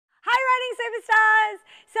Superstars!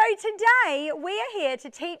 So today we are here to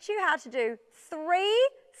teach you how to do 3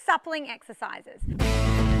 suppling exercises.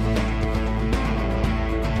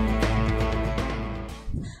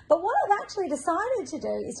 But what I've actually decided to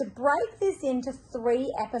do is to break this into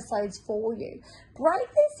 3 episodes for you. Break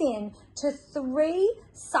this into 3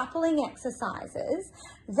 suppling exercises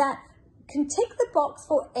that can tick the box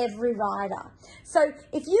for every rider. So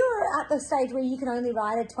if you're at the stage where you can only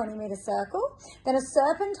ride a 20-meter circle, then a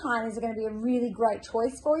serpentine is going to be a really great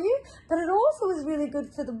choice for you, but it also is really good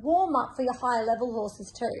for the warm-up for your higher level horses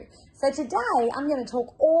too. So today I'm going to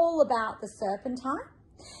talk all about the serpentine.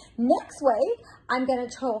 Next week, I'm going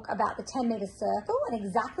to talk about the 10-meter circle and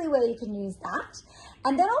exactly where you can use that.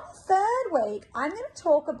 And then on the 3rd week, I'm going to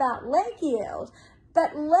talk about leg yield,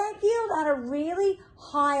 but leg yield at a really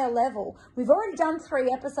higher level. We've already done 3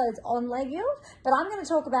 episodes on leg yield, but I'm going to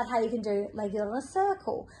talk about how you can do leg yield on a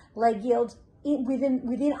circle, leg yield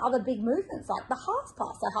within other big movements like the half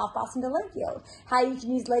pass, so half pass into leg yield, how you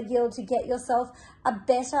can use leg yield to get yourself a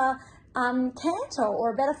better canter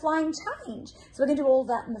or a better flying change. So we're going to do all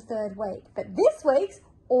that in the 3rd week. But this week's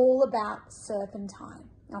all about serpentine,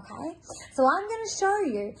 okay? So I'm going to show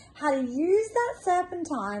you how to use that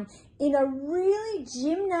serpentine in a really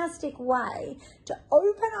gymnastic way to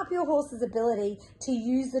open up your horse's ability to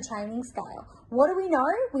use the training scale. What do we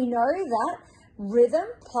know? We know that rhythm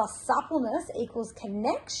plus suppleness equals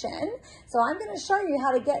connection. So I'm going to show you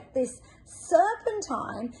how to get this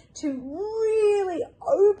serpentine to really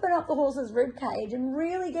open up the horse's rib cage and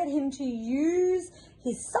really get him to use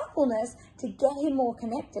his suppleness to get him more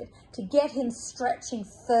connected, to get him stretching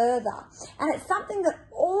further. And it's something that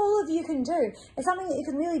all of you can do. It's something that you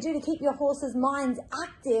can really do to keep your horse's minds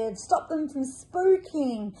active, stop them from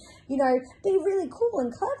spooking, you know, be really cool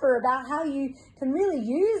and clever about how you can really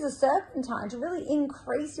use a serpentine to really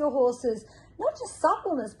increase your horse's, not just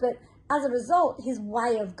suppleness, but as a result, his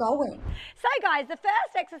way of going. So guys, the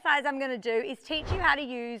first exercise I'm going to do is teach you how to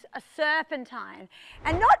use a serpentine.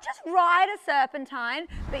 And not just ride a serpentine,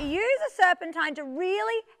 but use a serpentine to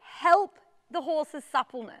really help the horse's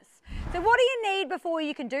suppleness. So what do you need before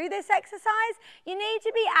you can do this exercise? You need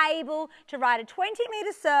to be able to ride a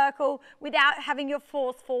 20-meter circle without having your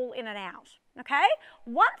horse fall in and out, okay?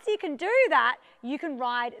 Once you can do that, you can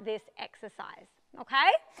ride this exercise.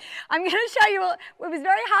 Okay, I'm going to show you, it was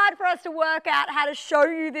very hard for us to work out how to show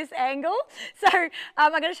you this angle. So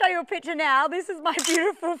I'm going to show you a picture now. This is my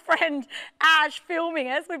beautiful friend Ash filming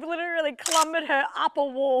us. We've literally clombered her up a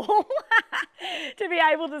wall to be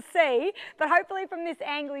able to see. But hopefully from this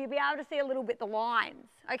angle you'll be able to see a little bit the lines.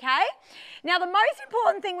 Okay? Now the most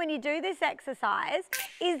important thing when you do this exercise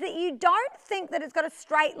is that you don't think that it's got a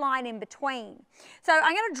straight line in between. So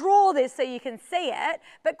I'm going to draw this so you can see it,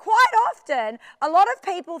 but quite often a lot of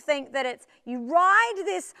people think that it's you ride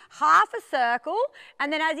this half a circle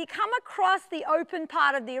and then as you come across the open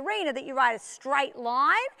part of the arena that you ride a straight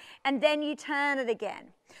line and then you turn it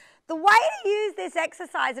again. The way to use this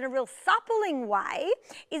exercise in a real suppling way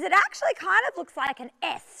is it actually kind of looks like an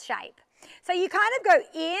S shape. So you kind of go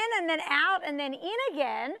in and then out and then in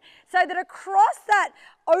again so that across that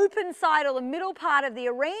open side or the middle part of the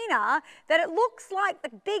arena that it looks like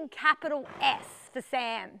the big capital S for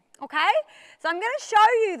Sam, okay? So I'm going to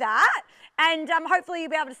show you that and hopefully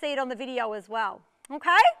you'll be able to see it on the video as well,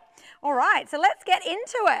 okay? All right, so let's get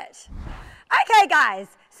into it. Okay guys,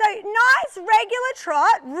 so nice regular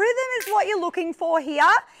trot, rhythm is what you're looking for here.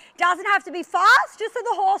 Doesn't have to be fast, just so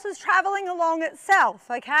the horse is traveling along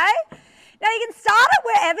itself, okay? Now you can start it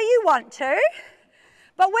wherever you want to,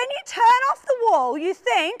 but when you turn off the wall, you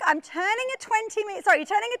think, I'm turning a you're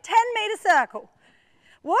turning a 10-meter circle.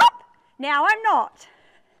 Whoop, now I'm not.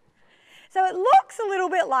 So it looks a little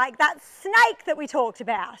bit like that snake that we talked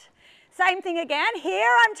about. Same thing again,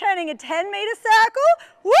 here I'm turning a 10-meter circle,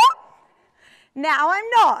 whoop, now I'm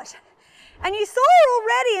not. And you saw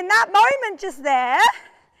already in that moment just there,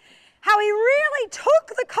 how he really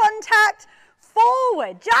took the contact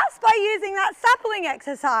forward just by using that suppling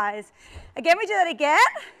exercise. Again, we do that again.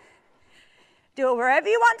 Do it wherever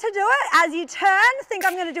you want to do it. As you turn, think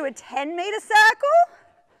I'm going to do a 10-meter circle,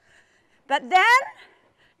 but then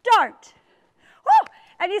don't. Oh,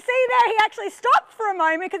 and you see there he actually stopped for a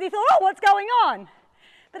moment because he thought, oh, what's going on?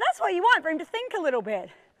 But that's what you want, for him to think a little bit.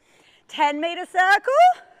 10-meter circle,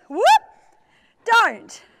 whoop,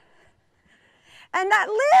 don't. And that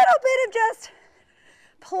little bit of just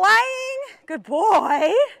playing, good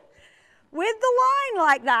boy, with the line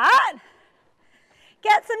like that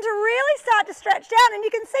gets them to really start to stretch down, and you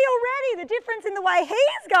can see already the difference in the way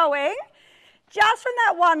he's going just from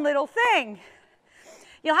that one little thing.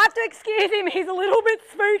 You'll have to excuse him, he's a little bit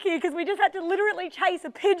spooky because we just had to literally chase a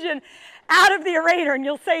pigeon out of the arena, and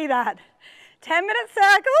you'll see that. 10-minute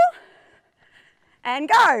circle, and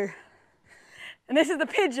go. And this is the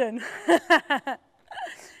pigeon.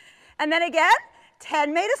 And then again,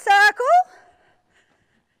 10-meter circle,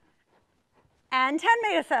 and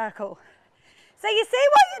 10-meter circle. So you see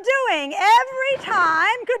what you're doing every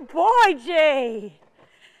time. Good boy, G.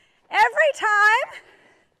 Every time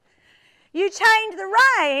you change the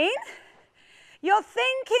rein, you're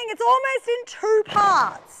thinking it's almost in two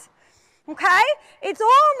parts, okay? It's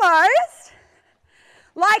almost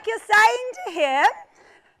like you're saying to him,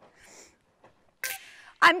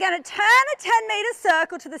 I'm going to turn a 10-meter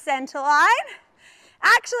circle to the center line.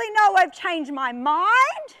 Actually, no, I've changed my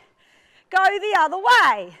mind. Go the other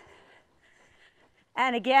way.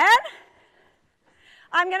 And again,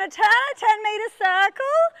 I'm going to turn a 10-meter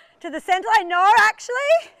circle to the center line. No,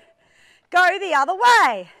 actually, go the other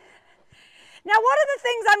way. Now, what are the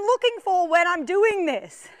things I'm looking for when I'm doing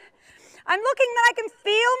this? I'm looking that I can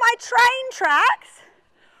feel my train tracks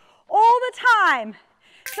all the time.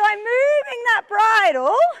 So I'm moving that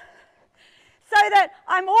bridle so that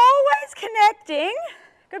I'm always connecting,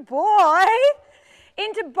 good boy,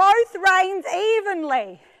 into both reins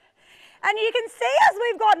evenly. And you can see as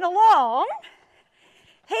we've gotten along,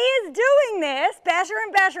 he is doing this better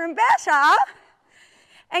and better and better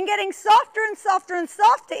and getting softer and softer and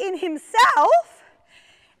softer in himself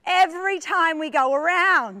every time we go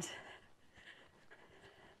around.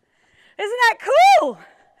 Isn't that cool?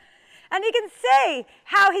 And you can see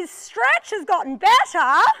how his stretch has gotten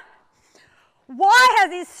better. Why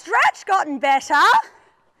has his stretch gotten better?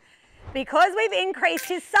 Because we've increased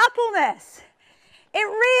his suppleness. It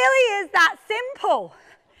really is that simple.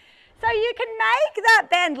 So you can make that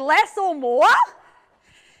bend less or more.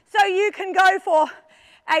 So you can go for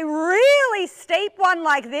a really steep one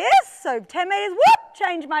like this. So 10 meters, whoop,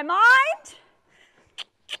 change my mind.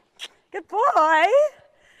 Good boy.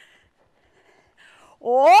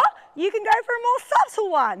 Or you can go for a more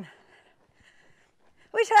subtle one,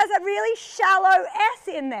 which has a really shallow S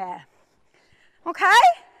in there, okay?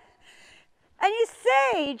 And you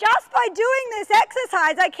see, just by doing this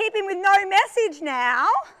exercise, I keep him with no message now.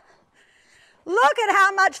 Look at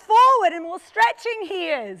how much forward and more stretching he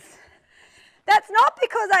is. That's not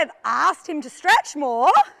because I've asked him to stretch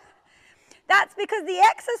more. That's because the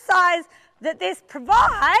exercise that this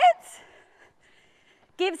provides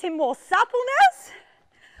gives him more suppleness,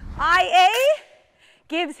 i.e.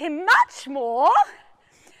 gives him much more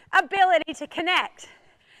ability to connect.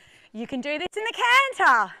 You can do this in the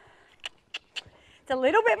canter. It's a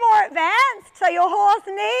little bit more advanced, so your horse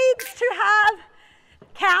needs to have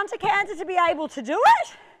canter to be able to do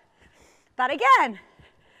it. But again,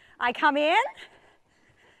 I come in,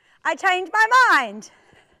 I change my mind.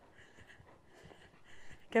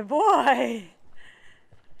 Good boy.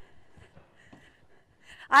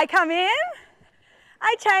 I come in,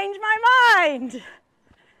 I change my mind.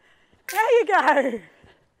 There you go.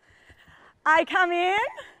 I come in,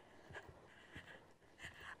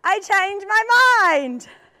 I change my mind.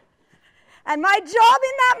 And my job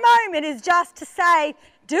in that moment is just to say,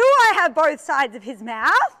 do I have both sides of his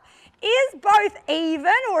mouth? Is both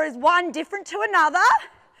even, or is one different to another?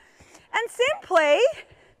 And simply,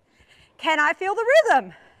 can I feel the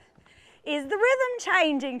rhythm? Is the rhythm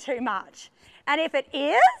changing too much? And if it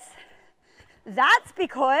is, that's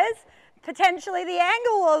because potentially the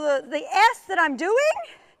angle or the S that I'm doing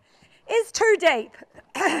is too deep.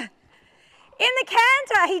 In the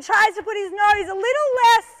canter, he tries to put his nose a little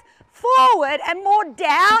less forward and more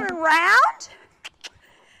down and round.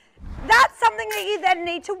 That's something that you then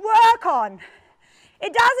need to work on.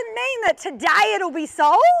 It doesn't mean that today it'll be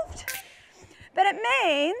solved, but it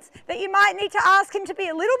means that you might need to ask him to be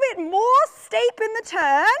a little bit more steep in the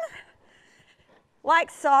turn, like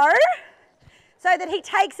so that he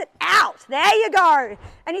takes it out. There you go.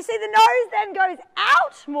 And you see the nose then goes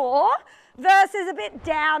out more versus a bit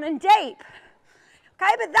down and deep.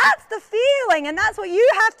 Okay, but that's the feeling, and that's what you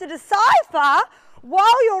have to decipher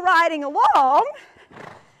while you're riding along.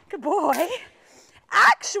 Good boy.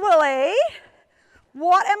 Actually,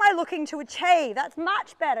 what am I looking to achieve? That's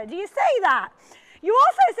much better. Do you see that? You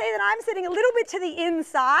also see that I'm sitting a little bit to the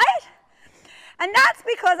inside, and that's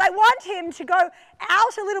because I want him to go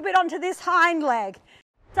out a little bit onto this hind leg.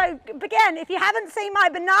 So again, if you haven't seen my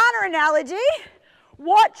banana analogy,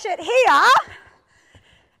 watch it here,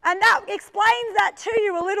 and that explains that to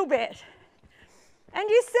you a little bit. And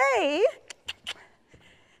you see,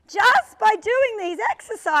 just by doing these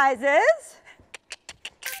exercises,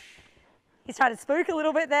 he's trying to spook a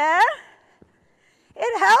little bit there,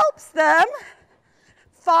 it helps them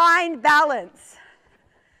Find balance.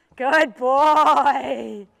 Good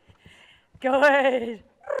boy. Good.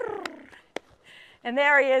 And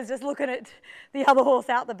there he is, just looking at the other horse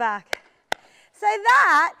out the back. So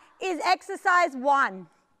that is exercise 1.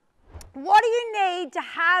 What do you need to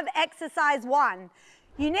have exercise 1?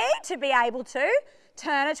 You need to be able to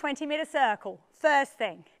turn a 20-meter circle, first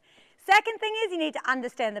thing. Second thing is you need to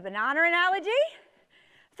understand the banana analogy.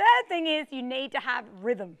 Third thing is you need to have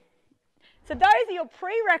rhythm. So those are your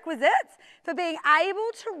prerequisites for being able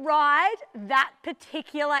to ride that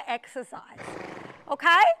particular exercise,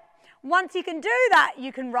 okay? Once you can do that,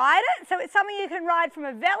 you can ride it. So it's something you can ride from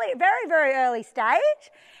a very, very, very early stage.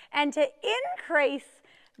 And to increase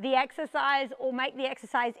the exercise or make the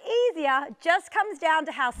exercise easier just comes down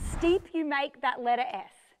to how steep you make that letter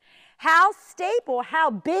S. How steep or how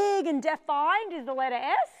big and defined is the letter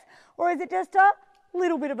S, or is it just a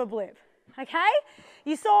little bit of a blip, okay?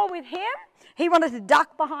 You saw with him, he wanted to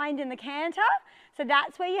duck behind in the canter, so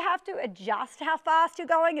that's where you have to adjust how fast you're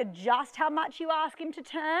going, adjust how much you ask him to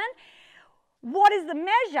turn. What is the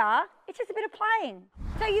measure? It's just a bit of playing.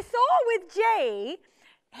 So you saw with G,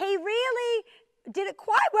 he really did it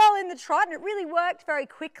quite well in the trot and it really worked very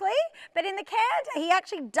quickly, but in the canter he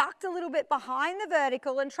actually ducked a little bit behind the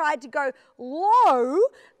vertical and tried to go low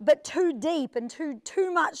but too deep and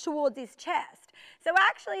too much towards his chest. So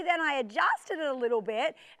actually then I adjusted it a little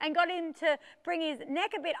bit and got him to bring his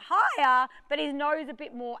neck a bit higher but his nose a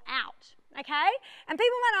bit more out. Okay? And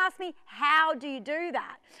people might ask me, how do you do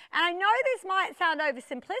that? And I know this might sound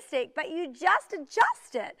oversimplistic, but you just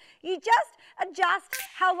adjust it. You just adjust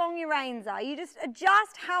how long your reins are. You just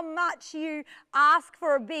adjust how much you ask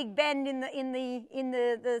for a big bend in the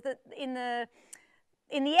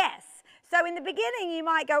S. So in the beginning, you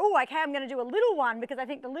might go, oh, okay, I'm going to do a little one because I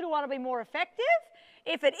think the little one will be more effective.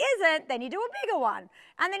 If it isn't, then you do a bigger one.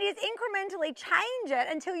 And then you just incrementally change it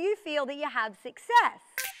until you feel that you have success.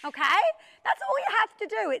 Okay? That's all you have to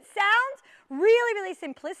do. It sounds really, really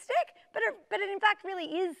simplistic, but it in fact really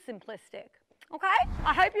is simplistic. Okay?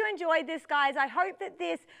 I hope you enjoyed this, guys. I hope that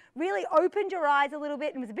this really opened your eyes a little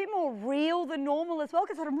bit and was a bit more real than normal as well,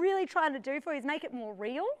 because what I'm really trying to do for you is make it more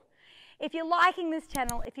real. If you're liking this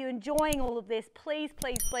channel, if you're enjoying all of this, please,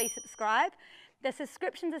 please, please subscribe. The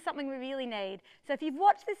subscriptions are something we really need. So if you've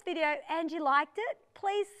watched this video and you liked it,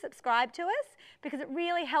 please subscribe to us because it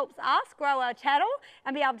really helps us grow our channel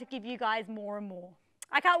and be able to give you guys more and more.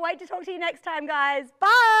 I can't wait to talk to you next time, guys.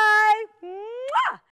 Bye! Mwah!